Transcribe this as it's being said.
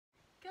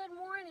Good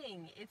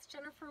morning. It's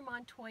Jennifer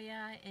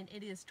Montoya and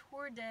it is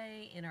tour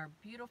day in our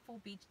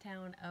beautiful beach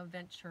town of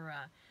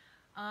Ventura.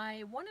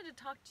 I wanted to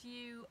talk to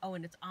you,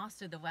 and it's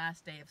also the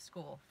last day of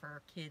school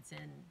for kids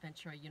in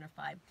Ventura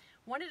Unified.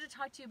 Wanted to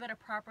talk to you about a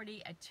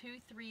property at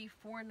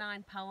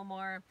 2349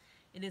 Palomar.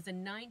 It is a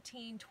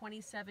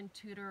 1927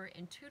 Tudor,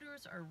 and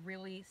Tudors are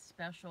really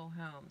special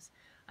homes.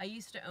 I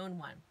used to own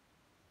one,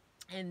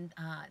 and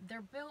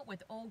they're built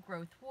with old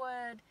growth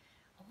wood,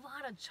 a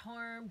lot of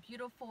charm,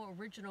 beautiful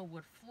original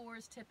wood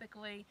floors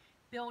typically,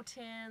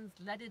 built-ins,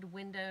 leaded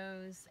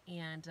windows,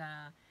 and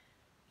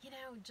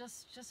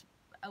just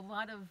a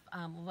lot of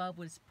love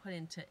was put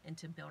into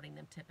building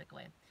them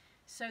typically.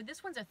 So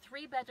this one's a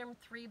 3-bedroom,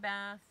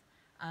 3-bath,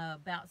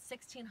 about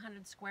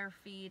 1,600 square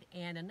feet.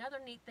 And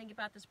another neat thing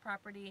about this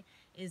property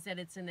is that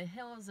it's in the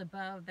hills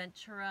above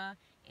Ventura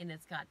and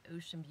it's got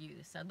ocean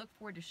views. So I look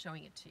forward to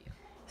showing it to you.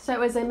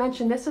 So as I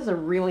mentioned, this is a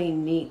really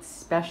neat,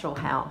 special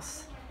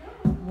house.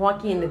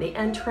 Walking into the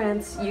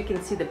entrance, you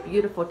can see the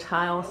beautiful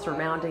tiles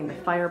surrounding the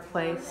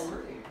fireplace.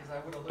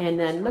 And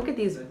then look at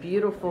these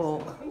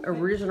beautiful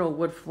original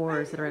wood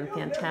floors that are in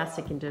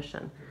fantastic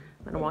condition.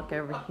 I'm gonna walk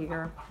over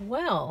here.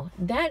 Well,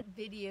 that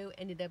video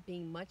ended up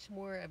being much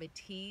more of a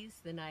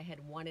tease than I had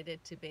wanted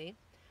it to be.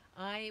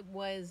 I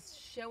was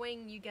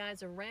showing you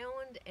guys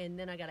around and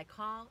then I got a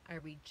call. I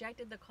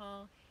rejected the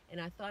call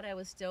and I thought I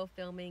was still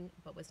filming,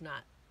 but was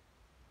not.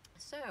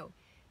 So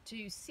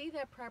to see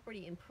that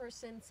property in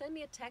person, send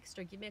me a text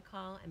or give me a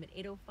call. I'm at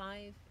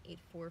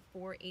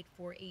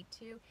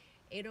 805-844-8482.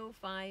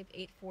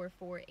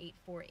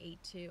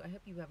 805-844-8482. I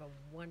hope you have a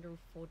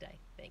wonderful day.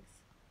 Thanks.